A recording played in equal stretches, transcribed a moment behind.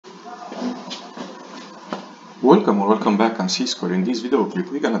Welcome or welcome back on C-Square. In this video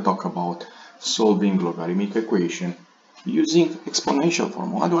clip we're going to talk about solving logarithmic equation using exponential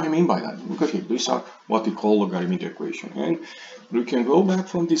form. What do I mean by that? Look here, these are what we call logarithmic equation, and we can go back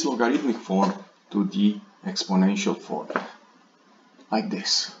from this logarithmic form to the exponential form like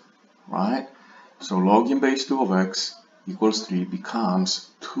this, right? So log in base 2 of x equals 3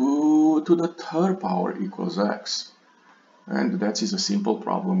 becomes 2 to the third power equals x, and that is a simple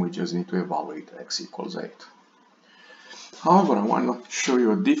problem. We just need to evaluate x equals 8. However, I want to show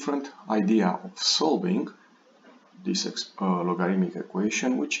you a different idea of solving this logarithmic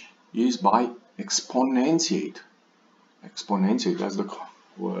equation, which is by exponentiate. Exponentiate, that's the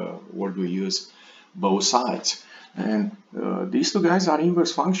word we use, both sides. And these two guys are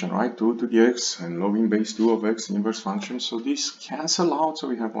inverse function, right? 2 to the x and log in base 2 of x inverse function. So these cancel out, so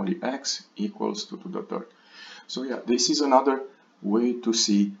we have only x equals 2 to the third. So yeah, this is another way to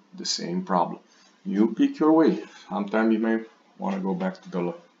see the same problem. You pick your way. Sometimes you may want to go back to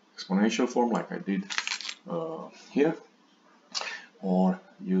the exponential form like I did here, or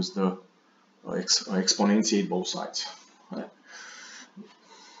use the exponentiate both sides. Right.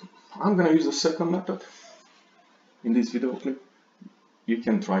 I'm going to use the second method in this video clip. You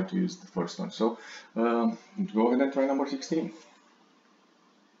can try to use the first one. So go ahead and try number 16.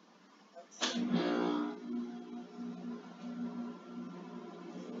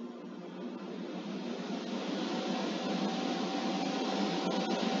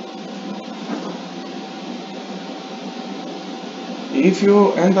 If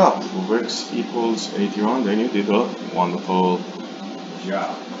you end up with x equals 81, then you did a wonderful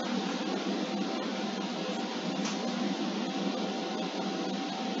job.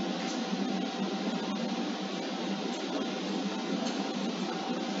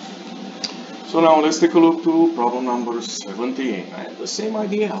 So now let's take a look to problem number 17. And the same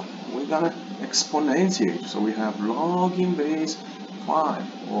idea. We're gonna exponentiate. So we have log in base 5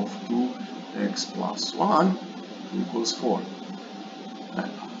 of 2x plus 1 equals 4. And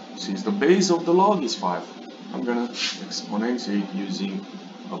since the base of the log is 5, I'm gonna exponentiate using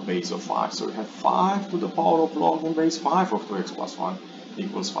a base of 5. So we have 5 to the power of log in base 5 of 2x plus 1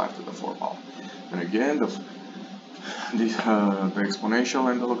 equals 5 to the 4th power. And again, the exponential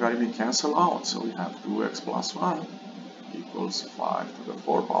and the logarithmic cancel out, so we have 2x plus 1 equals 5 to the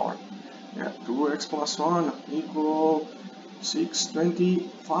 4th power. Yeah, 2x plus 1 equals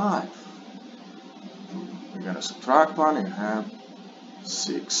 625. We're going to subtract 1 and have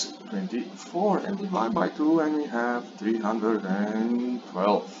 624, and divide by 2 and we have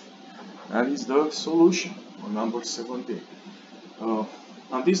 312. That is the solution for number 17. On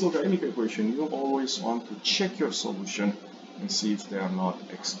this logarithmic equation, you always want to check your solution and see if they are not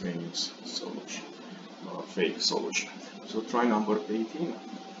extraneous solution, fake solution. So try number 18.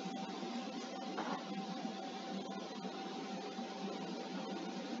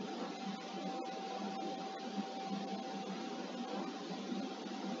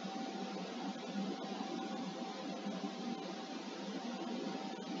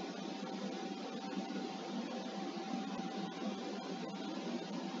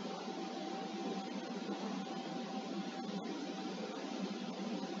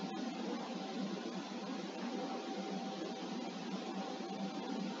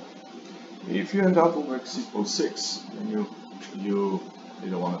 If you end up with x equals 6, then you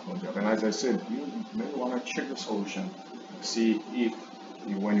don't want to plug up. And as I said, you may want to check the solution, see if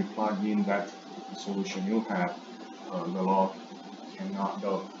when you plug in that solution you have, the log cannot,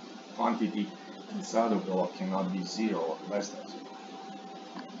 the quantity inside of the log cannot be 0 or less than 0.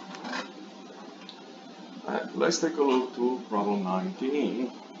 Alright, let's take a look to problem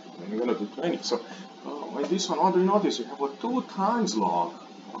 19. And we're going to do 20. So with this one, what do you notice? You have a 2 times log,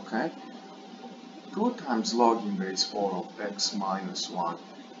 okay? 2 times log in base 4 of x minus 1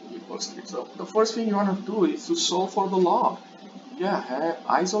 equals 3. So the first thing you want to do is to solve for the log. Yeah,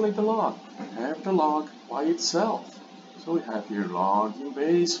 isolate the log. Have the log by itself. So we have here log in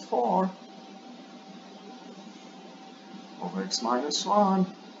base 4 of x minus 1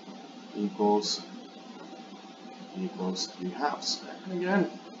 equals 3 halves. And again,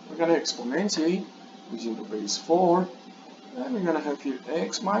 we're going to exponentiate using the base 4. Then we're going to have here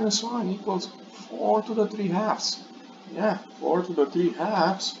x minus 1 equals 4 to the 3 halves. Yeah, 4 to the 3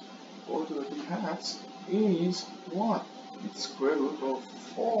 halves. 4 to the 3 halves is what? It's square root of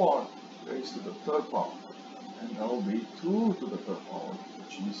 4 raised to the 3rd power. And that will be 2 to the 3rd power,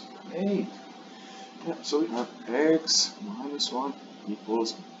 which is 8. Yeah, so we have x minus 1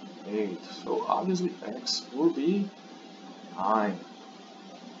 equals 8. So obviously x will be 9.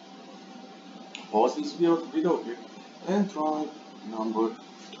 Pause this video here and try number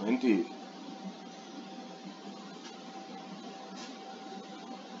 20.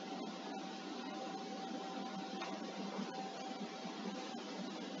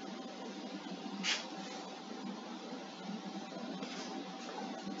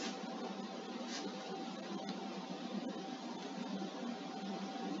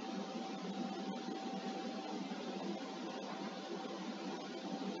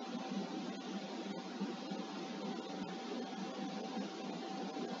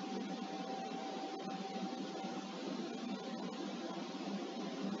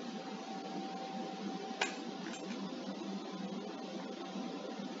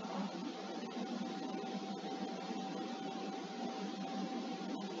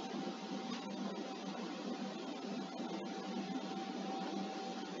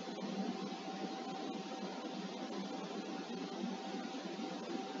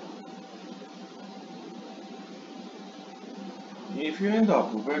 If you end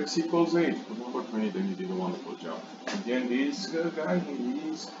up with x equals 8 to the number 20, then you did a wonderful job. Again, this guy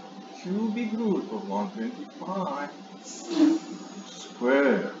here is cubic root of 125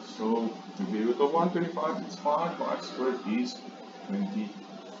 squared. So cubic root of 125 is 5, 5 squared is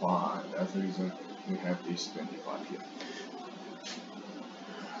 25. That's the reason we have this 25 here.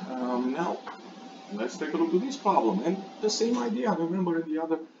 Now, let's take a look at this problem. And the same idea. Remember in the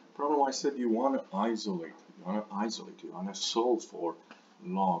other problem I said you want to isolate. You want to solve for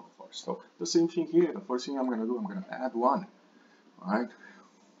log first. So the same thing here. The first thing I'm going to do, I'm going to add 1. Right?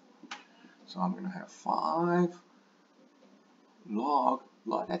 So I'm going to have 5 log,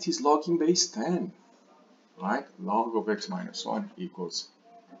 that is log in base 10. Right? Log of x minus 1 equals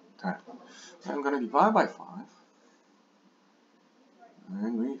 10. I'm going to divide by 5.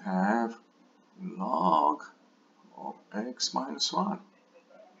 And we have log of x minus 1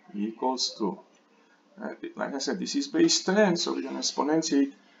 equals 2. Like I said, this is base 10, so we're going to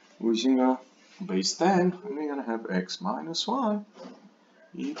exponentiate using a base 10, and we're going to have x minus 1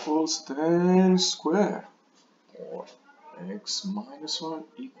 equals 10 squared, or x minus 1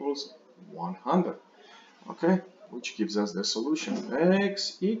 equals 100. Okay, which gives us the solution.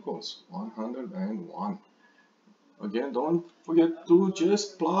 X equals 101. Again, don't forget to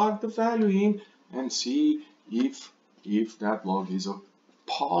just plug the value in and see if that log is a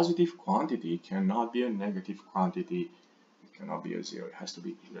positive quantity. It cannot be a negative quantity. It cannot be a 0. It has to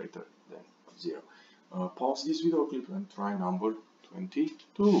be greater than 0. Pause this video clip and try number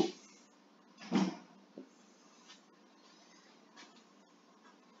 22.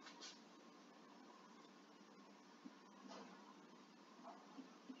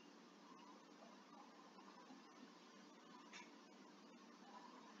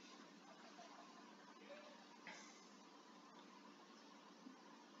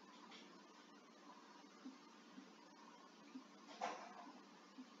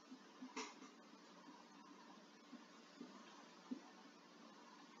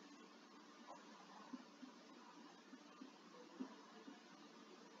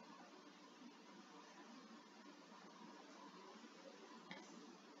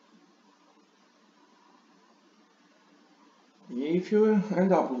 If you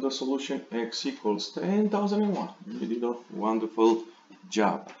end up with the solution x equals 10,001, you did a wonderful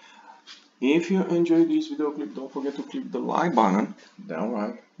job. If you enjoyed this video clip, don't forget to click the like button down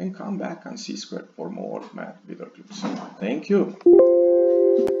right and come back on C-Squared for more math video clips. Thank you.